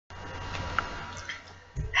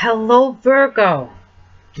Hello, Virgo.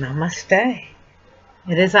 Namaste.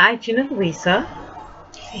 It is I, Gina Louisa,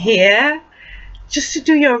 here just to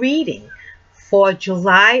do your reading for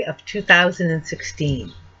July of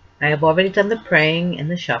 2016. I have already done the praying and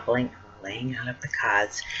the shuffling, laying out of the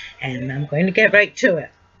cards, and I'm going to get right to it.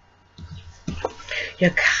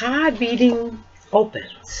 Your card reading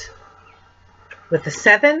opens with the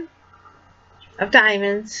 7 of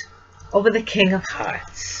Diamonds over the King of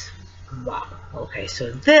Hearts. Wow. Okay,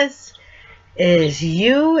 so this is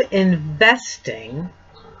you investing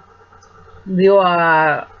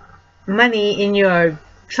your money in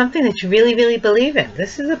something that you really believe in.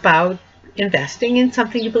 This is about investing in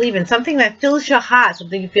something you believe in, something that fills your heart,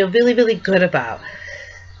 something you feel really good about.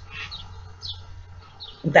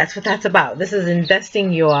 That's what that's about. This is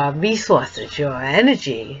investing your resources, your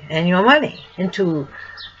energy, and your money into.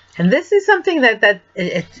 And this is something that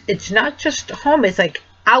it's not just home. It's like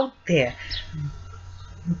out there,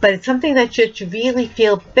 but it's something that you really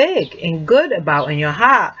feel big and good about in your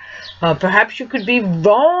heart. Perhaps you could be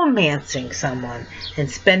romancing someone and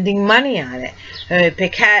spending money on it,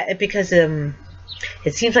 because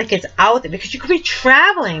it seems like it's out there. Because you could be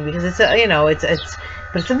traveling, because it's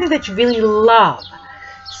but it's something that you really love.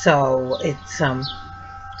 So it's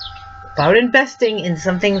about investing in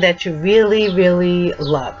something that you really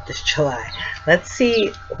love this July. Let's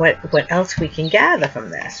see what else we can gather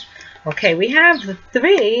from this. Okay, we have the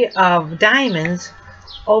 3 of Diamonds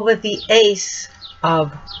over the Ace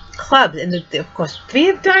of Clubs. And of course, 3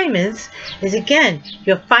 of Diamonds is, again,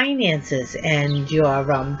 your finances and your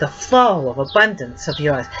the flow of abundance of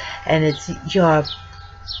yours. And it's you're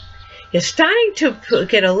starting to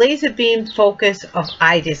get a laser beam focus of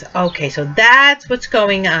ideas. Okay, so that's what's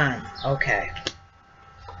going on. Okay,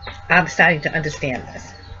 I'm starting to understand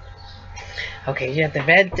this. Okay, you have the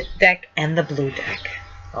red deck and the blue deck.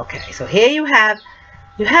 Okay, so here you have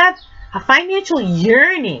a financial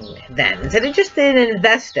yearning then, instead of just in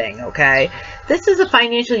investing. Okay, this is a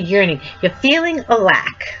financial yearning. You're feeling a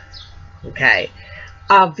lack, okay,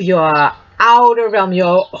 of your outer realm,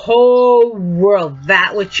 your whole world,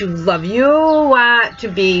 that which you love. You want to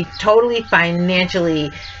be totally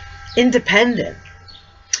financially independent,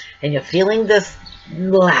 and you're feeling this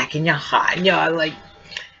lack in your heart, and you're like,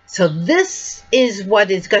 so this is what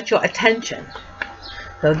has got your attention.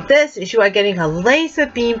 So this is, you are getting a laser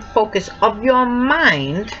beam focus of your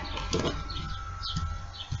mind,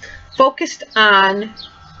 focused on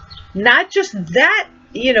not just that,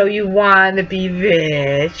 you want to be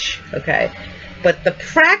rich, okay, but the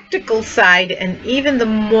practical side and even the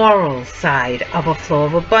moral side of a flow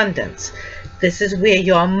of abundance. This is where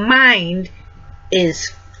your mind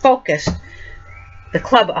is focused. The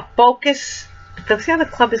club of focus, see how the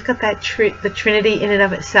club has got that the Trinity in and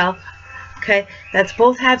of itself. Okay, that's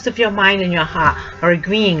both halves of your mind and your heart are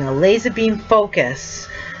agreeing. A laser beam focus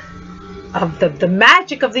of the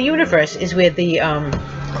magic of the universe is where the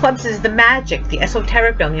clubs is the magic, the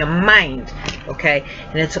esoteric realm, your mind. Okay,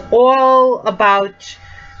 and it's all about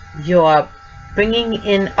your bringing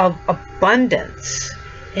in of abundance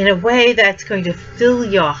in a way that's going to fill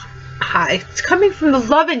your heart. It's coming from the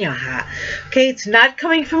love in your heart. Okay, it's not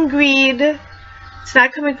coming from greed. It's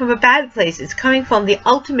not coming from a bad place. It's coming from the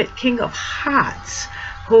ultimate King of Hearts,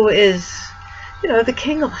 who is, the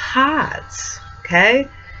King of Hearts. Okay,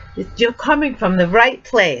 you're coming from the right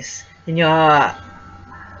place, and you're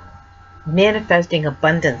manifesting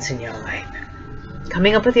abundance in your life,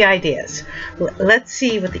 coming up with the ideas. Let's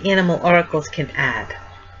see what the animal oracles can add.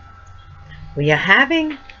 Well, you have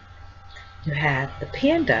the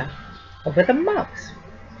panda over the mouse.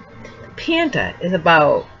 The panda is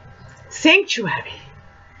about sanctuary.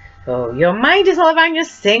 So your mind is all around your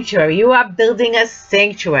sanctuary. You are building a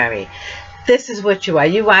sanctuary. This is what you are.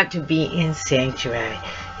 You want to be in sanctuary.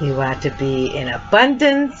 You want to be in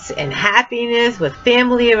abundance and happiness with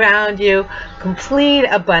family around you. Complete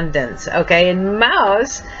abundance. Okay, and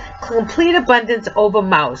mouse, complete abundance over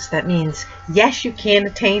mouse. That means, yes, you can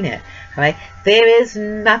attain it. All right, there is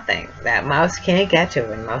nothing that mouse can't get to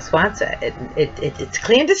when mouse wants it. It's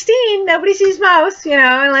clandestine. Nobody sees mouse,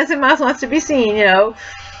 unless a mouse wants to be seen.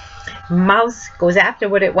 Mouse goes after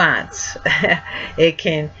what it wants. It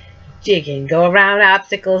can go around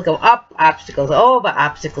obstacles, go up obstacles, over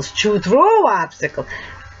obstacles, chew through obstacles.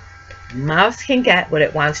 Mouse can get what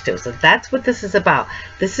it wants to. So that's what this is about.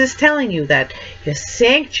 This is telling you that your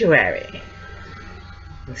sanctuary,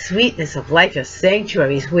 the sweetness of life, your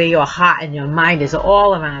sanctuary, is where your heart and your mind is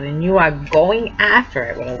all around, and you are going after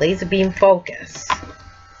it with a laser beam focus.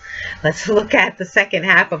 Let's look at the second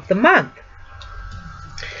half of the month.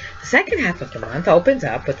 The second half of the month opens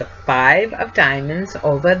up with the 5 of diamonds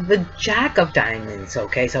over the Jack of diamonds.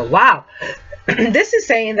 Okay, so wow. This is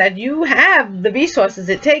saying that you have the resources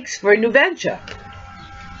it takes for a new venture.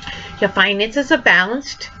 Your finances are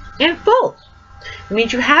balanced and full. It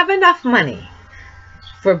means you have enough money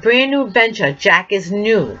for a brand new venture. Jack is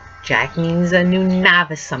new. Jack means a new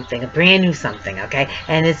novice something, a brand new something, okay?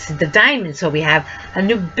 And it's the diamond, so we have a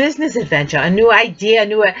new business adventure, a new idea,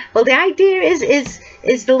 well, the idea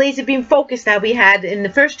is the laser beam focus that we had in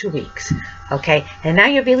the first 2 weeks, okay? And now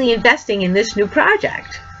you're really investing in this new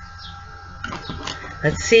project.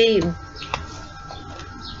 Let's see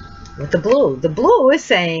with the blue. The blue is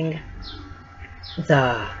saying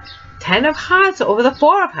the 10 of hearts over the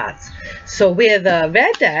 4 of hearts. So where the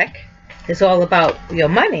red deck is all about your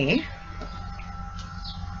money,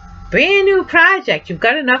 brand new project, you've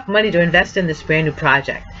got enough money to invest in this brand new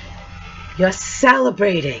project. You're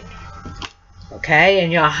celebrating, okay?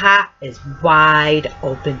 And your heart is wide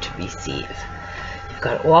open to receive. You've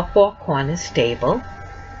got all 4 corners stable.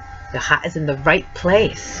 Your heart is in the right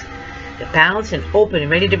place. You're balanced and open and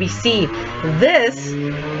ready to receive. This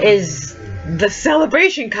is the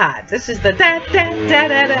celebration card. This is the da da da da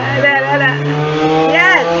da da da.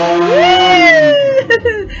 Yes!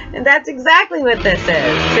 Woo! And that's exactly what this is.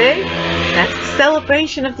 See? That's the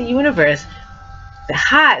celebration of the universe. The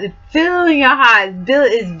heart, filling your heart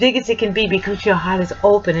as big as it can be because your heart is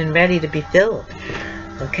open and ready to be filled.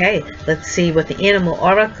 Okay, let's see what the animal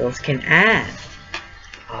oracles can add.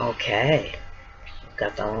 Okay, we've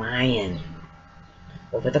got the lion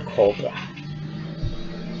over the cobra.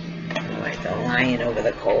 Alright, the lion over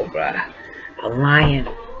the cobra. A lion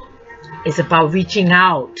is about reaching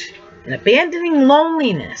out and abandoning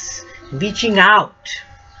loneliness, reaching out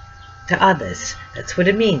to others. That's what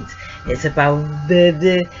it means. It's about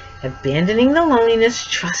abandoning the loneliness,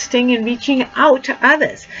 trusting and reaching out to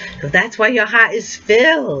others. So that's why your heart is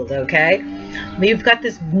filled, okay? You've got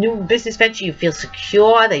this new business venture. You feel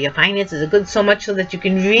secure that your finances are good so much so that you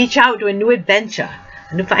can reach out to a new adventure,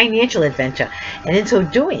 a new financial adventure. And in so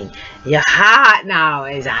doing, your heart now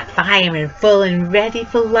is on fire and full and ready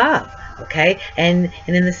for love, okay? And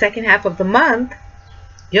in the second half of the month,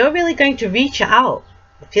 you're really going to reach out.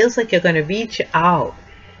 It feels like you're going to reach out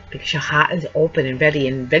because your heart is open and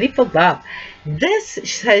ready for love. This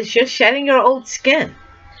says you're shedding your old skin.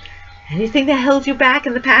 Anything that held you back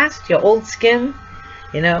in the past, your old skin,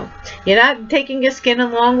 you know, you're not taking your skin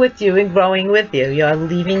along with you and growing with you. You're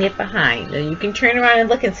leaving it behind. And you can turn around and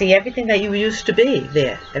look and see everything that you used to be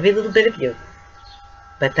there, every little bit of you.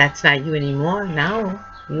 But that's not you anymore. Now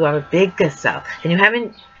you are a bigger self, and you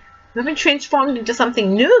haven't transformed into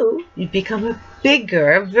something new. You've become a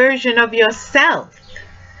bigger version of yourself.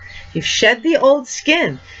 You've shed the old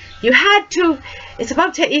skin. You had to. It's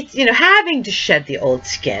about having to shed the old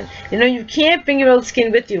skin. You know, you can't bring your old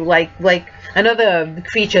skin with you like another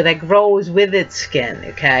creature that grows with its skin.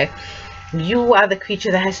 Okay, you are the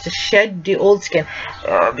creature that has to shed the old skin.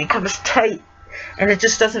 It becomes tight, and it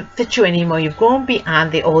just doesn't fit you anymore. You've grown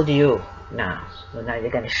beyond the old you now. Well, now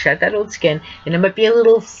you're going to shed that old skin, and it might be a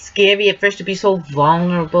little scary at first to be so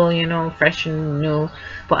vulnerable, you know, fresh and new.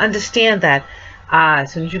 But understand that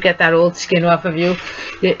as soon as you get that old skin off of you,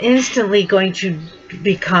 you're instantly going to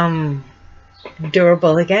become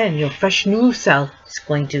durable again. Your fresh new self is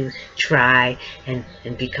going to try and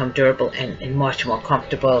become durable and much more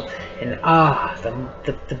comfortable. And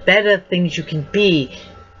the better things you can be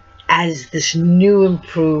as this new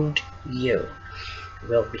improved you.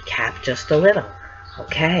 We'll recap just a little.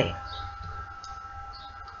 Okay.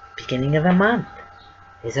 Beginning of the month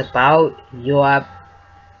is about your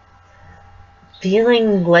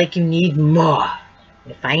feeling like you need more.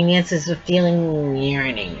 Your finances are feeling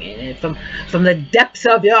yearning. And from the depths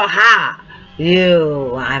of your heart, you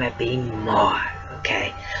want to be more.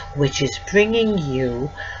 Okay. Which is bringing you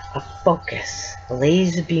a focus, a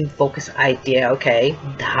laser beam focus idea. Okay.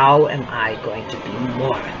 How am I going to be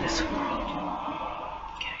more in this world?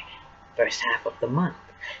 First half of the month,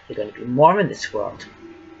 you're going to be more in this world.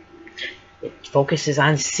 It focuses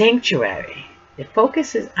on sanctuary. It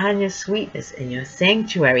focuses on your sweetness and your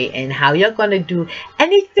sanctuary and how you're going to do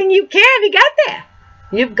anything you can to get there.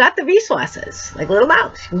 You've got the resources, like little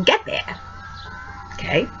mouse. You can get there.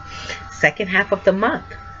 Okay. Second half of the month,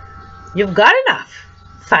 you've got enough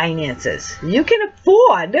finances. You can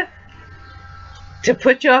afford to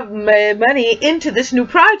put your money into this new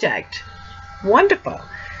project. Wonderful.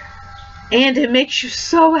 And it makes you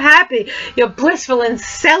so happy. You're blissful and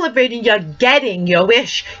celebrating. You're getting your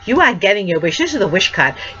wish. You are getting your wish. This is the wish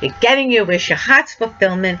card. You're getting your wish, your heart's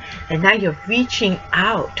fulfillment. And now you're reaching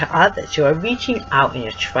out to others. You're reaching out and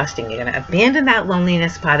you're trusting. You're going to abandon that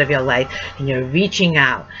loneliness part of your life. And you're reaching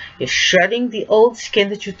out. You're shedding the old skin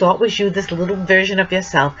that you thought was you, this little version of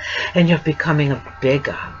yourself. And you're becoming a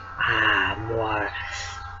bigger,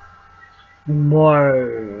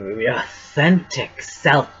 more authentic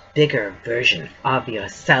self. Bigger version of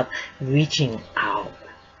yourself, reaching out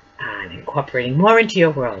and incorporating more into your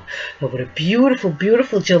world. So what a beautiful,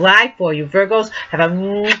 beautiful July for you, Virgos. Have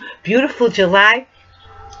a beautiful July.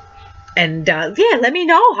 And yeah, let me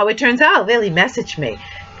know how it turns out. Really, message me.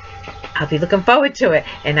 I'll be looking forward to it.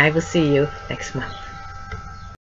 And I will see you next month.